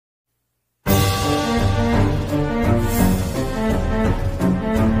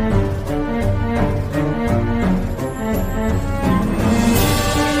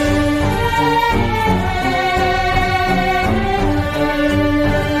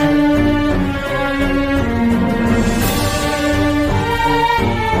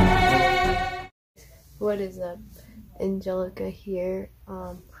Angelica here.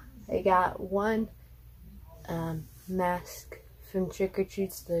 I got one mask from Trick or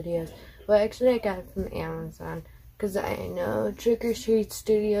Treat Studios. Well, actually I got it from Amazon because I know Trick or Treat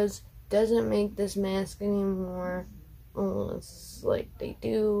Studios doesn't make this mask anymore. Unless like they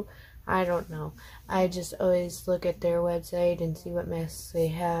do. I don't know. I just always look at their website and see what masks they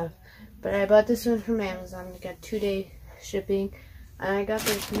have. But I bought this one from Amazon. I got 2-day shipping. And I got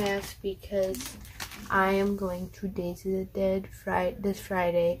this mask because I am going to Days of the Dead this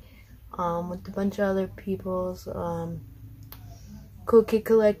Friday with a bunch of other people's Cool Kid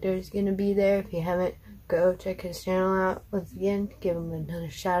Collector is going to be there. If you haven't, go check his channel out. Once again, give him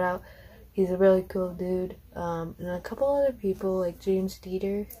another shout out. He's a really cool dude. And a couple other people like James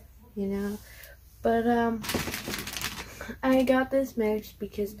Dieter, you know. But I got this mask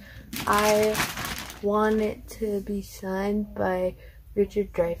because I want it to be signed by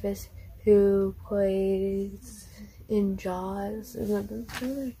Richard Dreyfuss, who plays in Jaws, and that's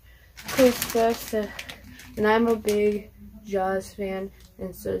really cool stuff. And I'm a big Jaws fan,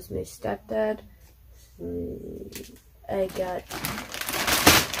 and so is my stepdad. I got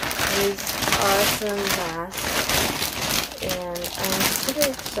this awesome mask, and I'm super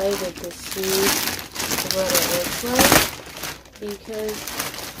excited to see what it looks like, because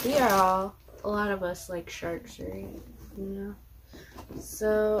a lot of us like sharks, right? You know?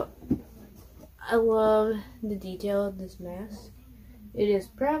 So, I love the detail of this mask. It is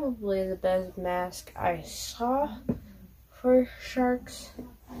probably the best mask I saw for sharks.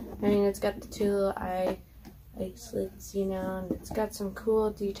 I mean, it's got the 2 little eye slits, you know, and it's got some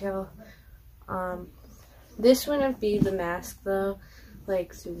cool detail. This wouldn't be the mask, though,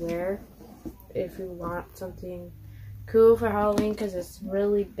 like, to wear if you want something cool for Halloween, because it's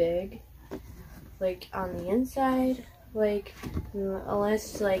really big, like, on the inside. Like,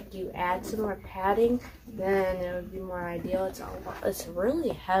 unless like you add some more padding, then it would be more ideal. It's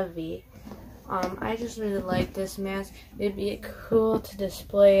really heavy. I just really like this mask. It'd be cool to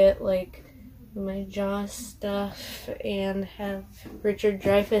display it like my Jaws stuff and have Richard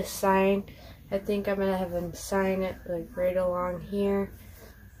Dreyfuss sign. I think I'm gonna have him sign it like right along here.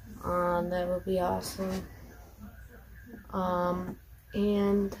 That would be awesome.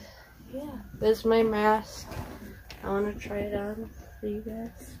 And yeah, this is my mask. I want to try it on for you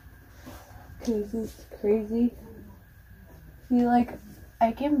guys. This is crazy. See, like,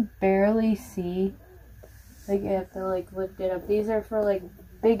 I can barely see. Like, I have to, like, lift it up. These are for, like,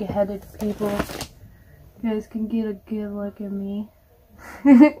 big-headed people. You guys can get a good look at me.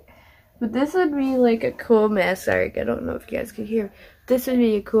 But this would be, like, a cool mask. Sorry, I don't know if you guys could hear. This would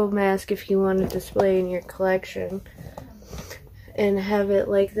be a cool mask if you want to display in your collection. And have it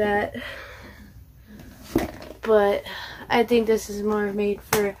like that. But I think this is more made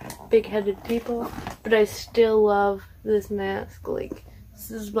for big-headed people. But I still love this mask. Like, this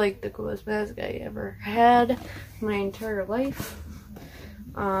is like the coolest mask I ever had my entire life.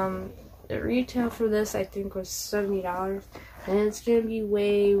 The retail for this I think was $70, and it's gonna be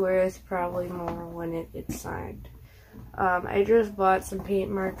way worth probably more when it gets signed. I just bought some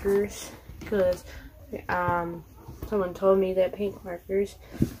paint markers because someone told me that paint markers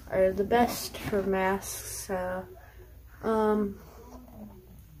are the best for masks, so,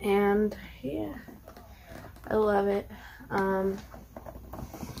 and, yeah, I love it.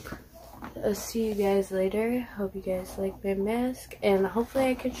 I'll see you guys later. Hope you guys like my mask, and hopefully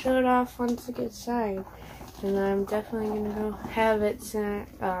I can show it off once it gets signed, and I'm definitely gonna go have it sent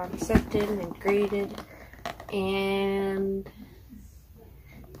in and graded, and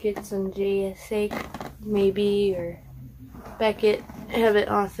get some JSA maybe, or Beckett, have it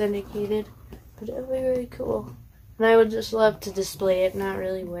authenticated. But it would be really cool. And I would just love to display it, not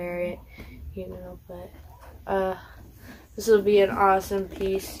really wear it, you know, but this will be an awesome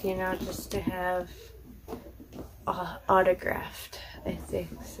piece, you know, just to have autographed, I think,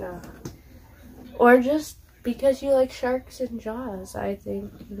 so. Or just because you like sharks and Jaws, I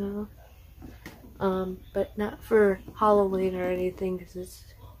think, you know. But not for Halloween or anything, because it's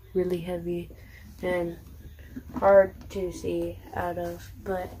really heavy and hard to see out of.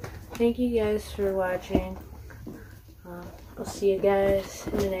 But thank you guys for watching. I'll see you guys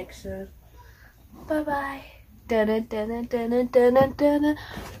in the next one. Bye bye. Dun dun dun dun dun dun.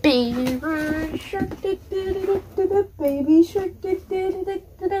 Baby shark, baby shark,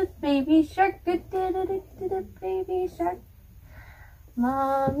 baby shark, baby shark.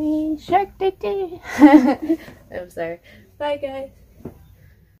 Mommy shark. I'm sorry. Bye guys.